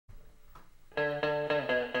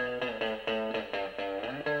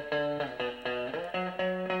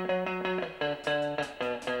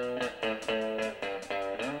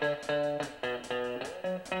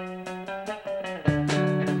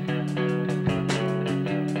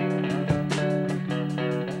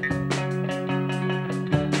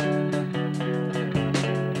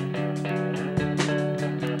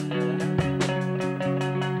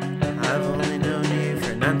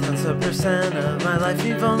99% of my life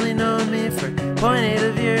you've only known me for 0.8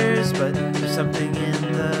 of years, but there's something in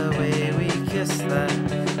the way we kiss that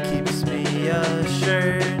keeps me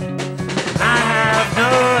assured. I have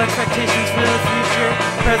no expectations for the future,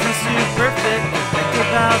 present's too perfect to think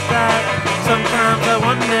about that. Sometimes I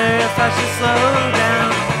wonder if I should slow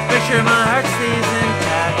down, make sure my heart stays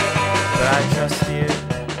intact, but I trust you,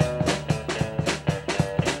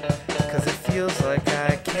 'cause it feels like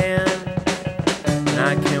I can, and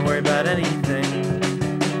I can't worry about anything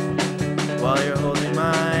while you're holding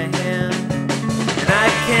my hand. And I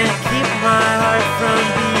can't keep my heart from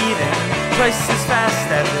beating twice as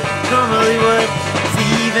fast as it normally would. So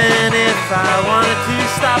even if I wanted to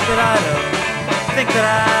stop it, I don't think that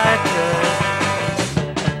I could.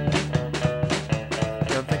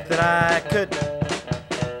 Don't think that I could.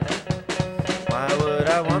 Why would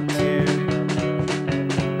I want to?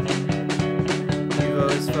 You've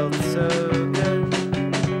always felt so good.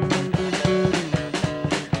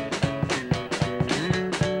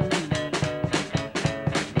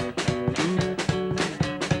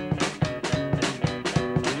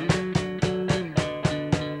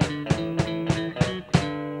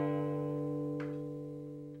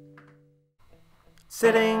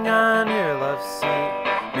 Sitting on your love seat,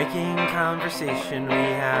 making conversation, we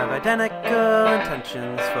have identical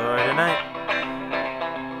intentions for tonight.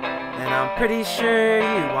 And I'm pretty sure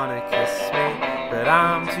you wanna kiss me, but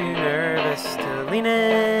I'm too nervous to lean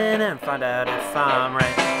in and find out if I'm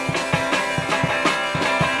right.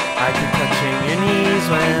 I keep touching your knees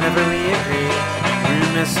whenever we agree.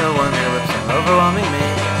 Room is so warm, your lips are overwhelming me.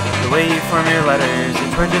 The way you form your letters,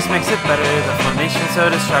 each word just makes it better. The formation so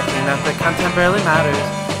distracting that the content barely matters.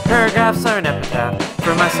 Paragraphs are an epitaph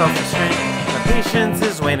for my self-restraint. My patience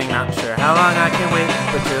is waning, not sure how long I can wait.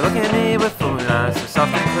 But you're looking at me with full moon eyes, so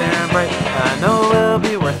soft and clear and bright. I know it'll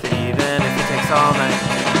be worth it even if it takes all night.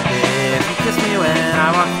 If you kiss me when I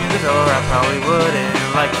walk through the door, I probably wouldn't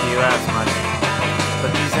like you as much.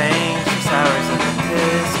 But these anxious hours of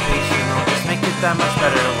anticipation will just make it that much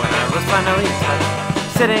better when I was finally touched.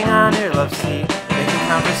 Sitting on your love seat, making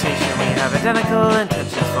conversation, we have identical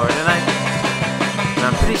intentions for tonight. And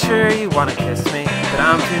I'm pretty sure you wanna kiss me, but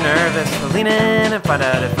I'm too nervous to lean in and find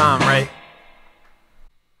out if I'm right.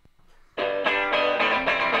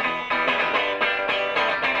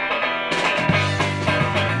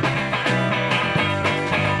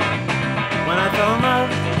 When I fell in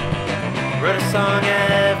love, wrote a song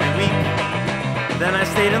every week. Then I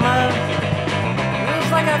stayed in love, it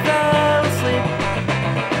was like I fell asleep.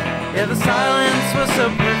 Yeah, the silence was so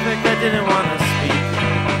perfect I didn't want to speak.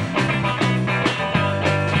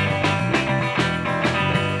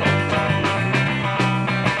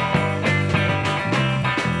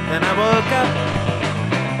 Then I woke up,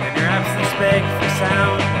 and your absence begged for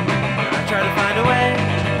sound. And I tried to find a way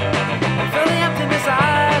to fill the emptiness I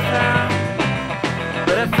found.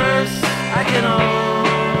 But at first, I can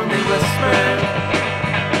only whisper,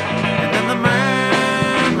 and then the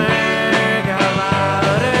murmur got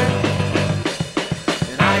louder.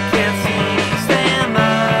 And I can't seem to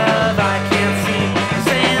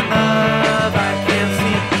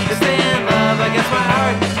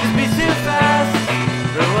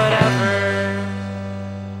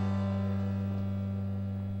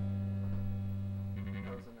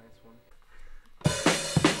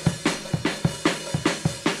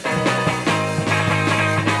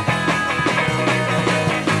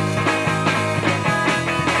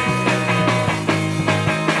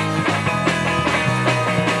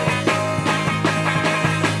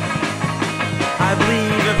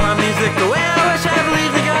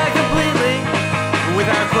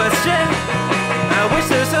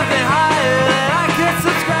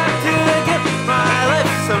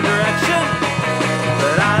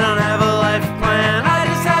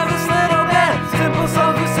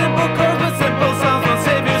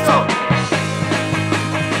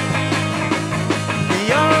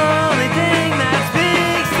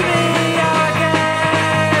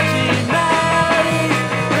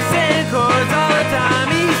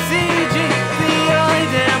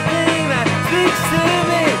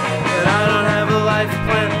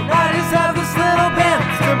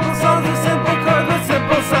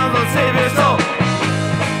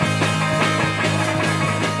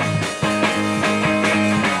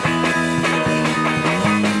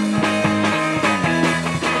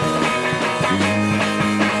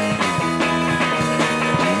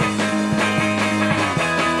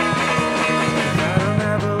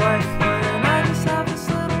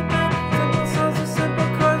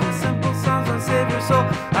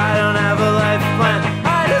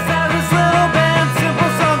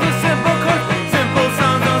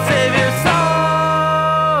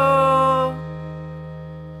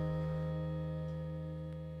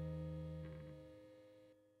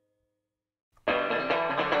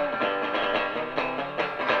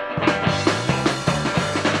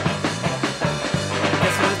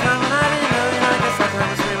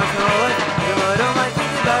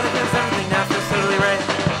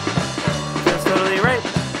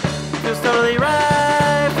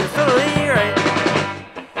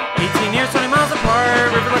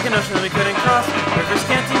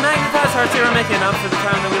cross hearts here, we're making up for the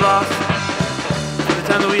time that we lost. For the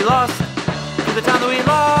time that we lost. For the time that we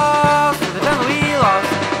lost. For the time that we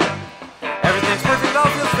lost. Everything's perfect,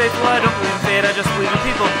 all feels faithful. I don't believe in fate, I just believe in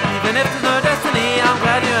people. Even if there's no destiny, I'm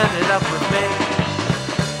glad you ended up with me.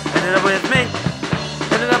 Ended up with me.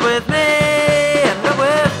 Ended up with me. Ended up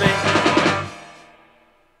with me.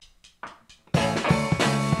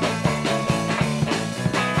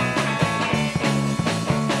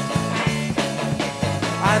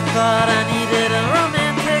 I thought I needed a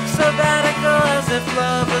romantic sabbatical, as if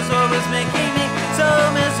love was always making me so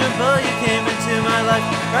miserable. You came into my life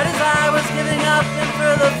right as I was giving up, and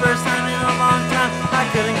for the first time in a long time I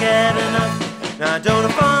couldn't get enough. Now I don't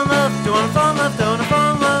wanna fall in love, don't wanna fall in love, don't wanna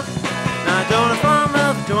fall in love. Now I don't wanna fall in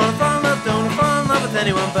love, don't wanna fall in love, don't wanna fall in love with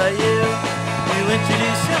anyone but you. You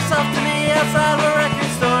introduced yourself to me outside of a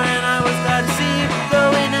record store, and I was glad to see you,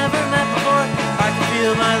 though we never met before. I can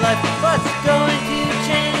feel my life, what's going to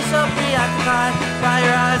change? So preoccupied by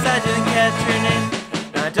your eyes, I didn't catch your name.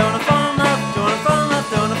 Now I don't wanna fall in love, don't wanna fall in love,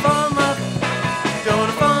 don't wanna fall in love. Don't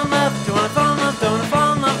wanna fall in love, don't wanna fall in love, don't wanna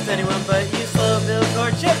fall in love with anyone but you. Slow build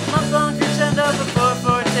courtship, month-long crescendo before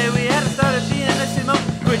forte. We had to start a pianissimo,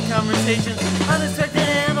 quick conversations, unexpected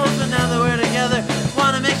handles, but now that we're together,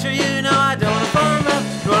 wanna make sure you know I don't wanna fall in love,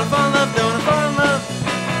 don't wanna fall in love, don't wanna fall in love.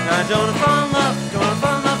 Now I don't wanna fall in love, don't wanna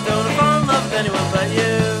fall in love, don't wanna fall in love with anyone but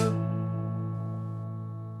you.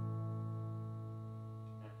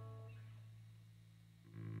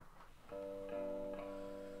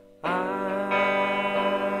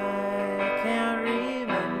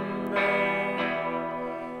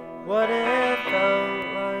 What it felt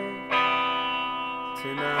like to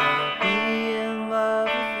not be in love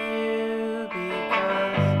with you,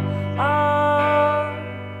 because all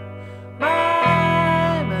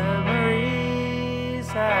my memories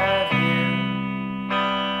have you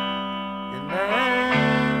in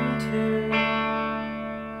them too.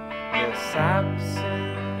 This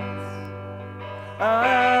absence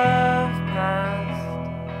of past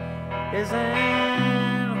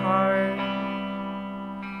isn't hard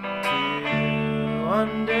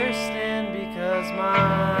understand, because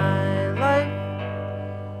my life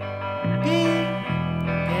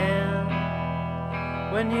began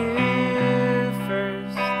when you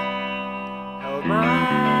first held my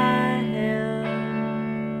hand.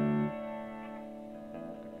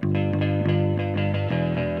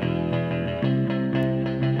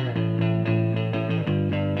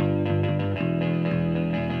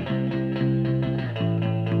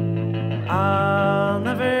 I'll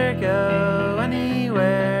never go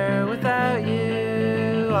anywhere without you.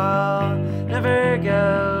 I'll never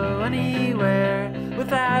go anywhere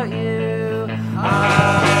without you.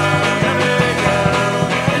 I'll never go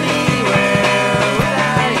anywhere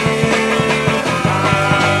without you. I'll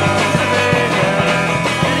never go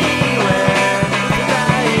anywhere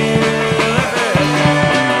without you ever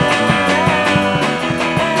again.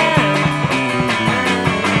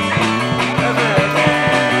 Ever again.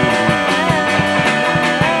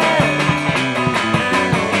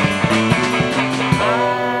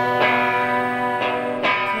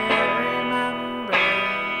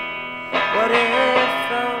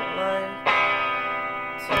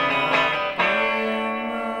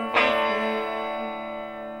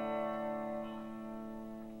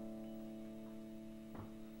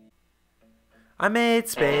 I made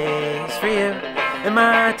space for you in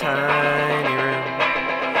my tiny room.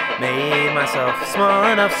 Made myself small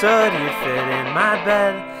enough so that you'd fit in my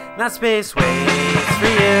bed. And that space waits for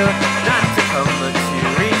you, not to come but to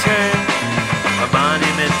return. A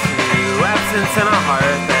monument to absence and a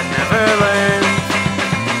heart that never learns.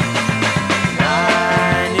 And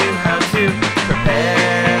I knew how to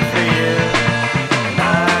prepare for you. And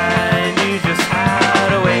I knew just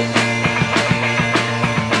how to wait.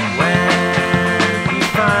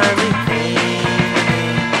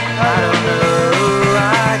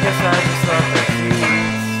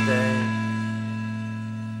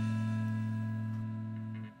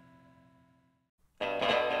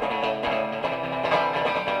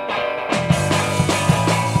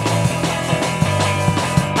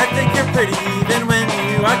 Pretty even when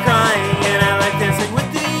you are crying, and I like dancing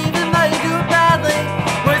with you even though you do it badly.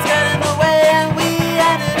 Words got in the way and we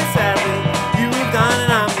ended it sadly. You moved on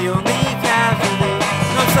and I'm the only casualty.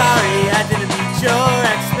 And I'm sorry I didn't meet your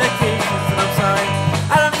expectations, and I'm sorry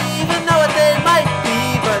I don't even know what they might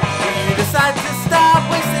be. But when you decide to stop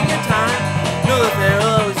wasting your time, know that there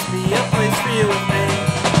will always be a place for you with me.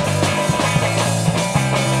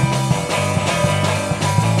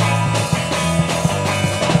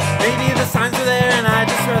 Maybe the signs are there and I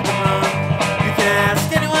just read them wrong. You can ask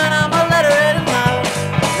anyone, I'm a letter written love.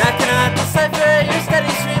 And I cannot decipher your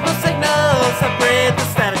steady stream of signals.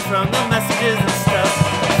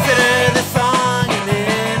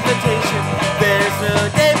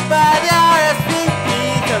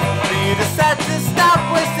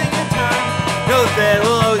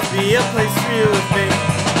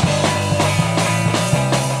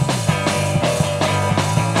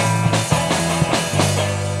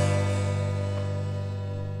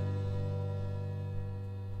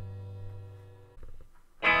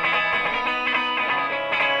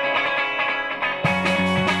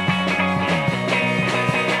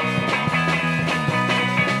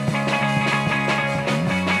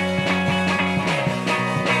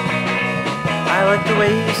 the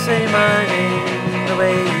way you say my name, the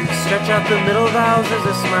way you stretch out the middle vowels. There's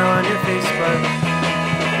a smile on your face, but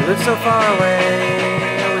you live so far away.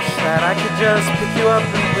 I wish that I could just pick you up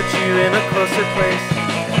and put you in a closer place.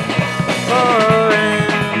 Oh,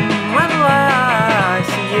 and when will I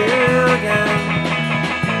see you again?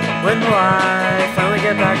 When will I finally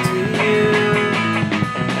get back to you?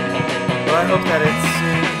 Well, I hope that it's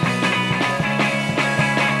soon.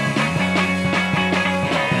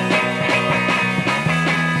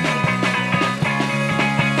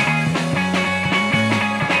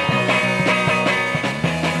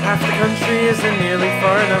 Half the country isn't nearly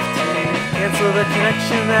far enough to cancel the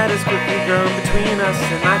connection that has quickly grown between us.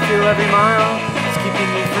 And I feel every mile is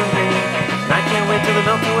keeping you from me, and I can't wait till they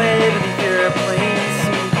melt away beneath your airplane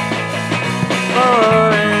seat.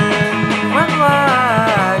 Oh, and when will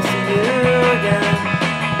I see you again?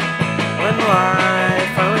 When will I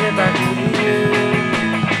finally get back to you?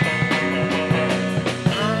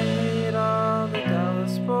 I hate all the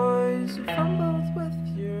Dallas boys who fumbled with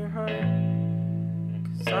your heart,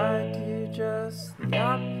 'cause I'd do just the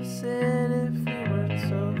opposite if we weren't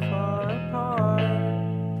so far apart.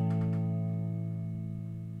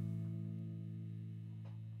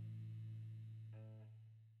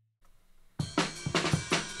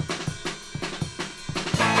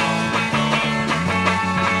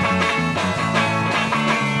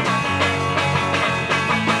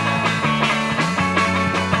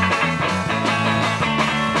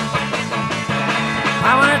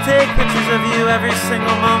 I wanna take pictures of you every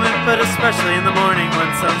single moment, but especially in the morning when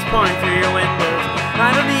sun's pouring through your windows.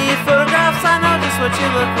 I don't need photographs, I know just what you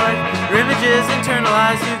look like. Your images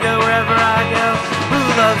internalize, you go wherever I go. Who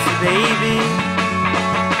loves you, baby?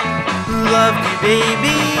 Who loved you,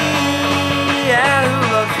 baby? Yeah, who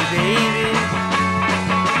loves you, baby?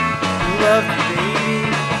 Who loved you,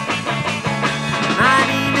 baby? I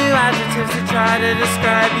need new adjectives to try to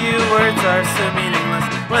describe you. Words are so meaningless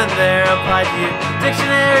when they're applied to you.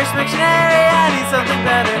 Dictionary, SCHMICTIONARY, I need something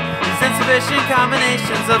better. These insufficient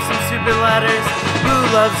combinations of some stupid letters. Who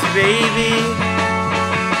loves you, baby?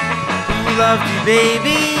 Who loved you,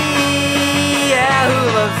 baby? Yeah, who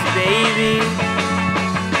loves you, baby?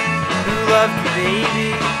 Who loved you,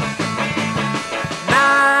 baby? And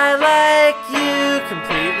I like you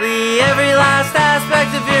completely, every last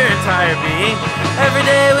aspect of your entire being. Every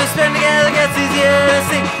day we spend together gets easier to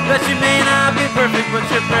see. But you may not be perfect, but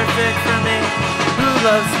you're perfect for me. Who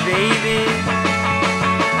loves you, baby?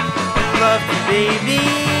 Who loved you, baby?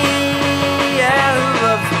 Yeah, who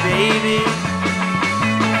loves you, baby?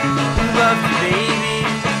 Who loved you, baby?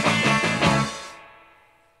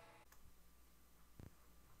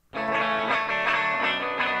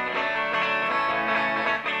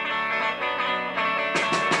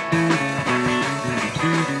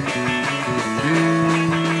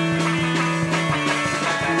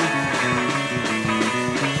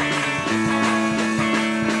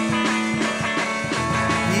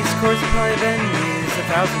 Chords have probably been used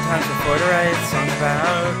 1,000 times before to write songs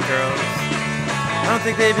about girls. I don't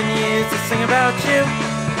think they've been used to sing about you.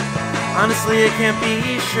 Honestly, I can't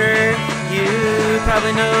be sure. You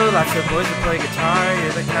probably know lots of boys who play guitar.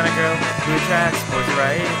 You're the kind of girl who attracts boys who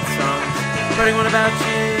write songs. Writing one about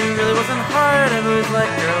you really wasn't hard. I've always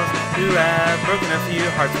liked girls who have broken a few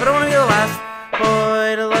hearts. But I want to be the last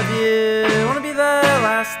boy to love you. I want to be the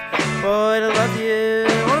last boy to love you.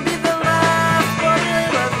 I want to be the last boy to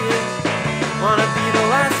love you. Wanna be the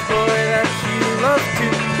last boy that you love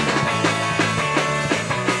too.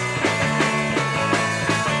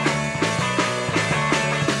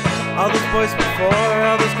 All those boys before,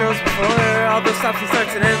 all those girls before, all those stops and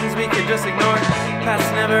starts and ends we could just ignore. Past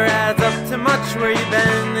never adds up to much. Where you've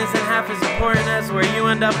been isn't half as important as where you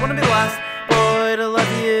end up. Wanna be the last boy to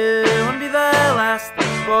love you. Wanna be the last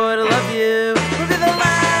boy to love you. Wanna be the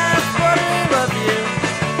last boy to love you.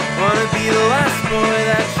 Wanna be the last boy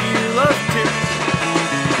that you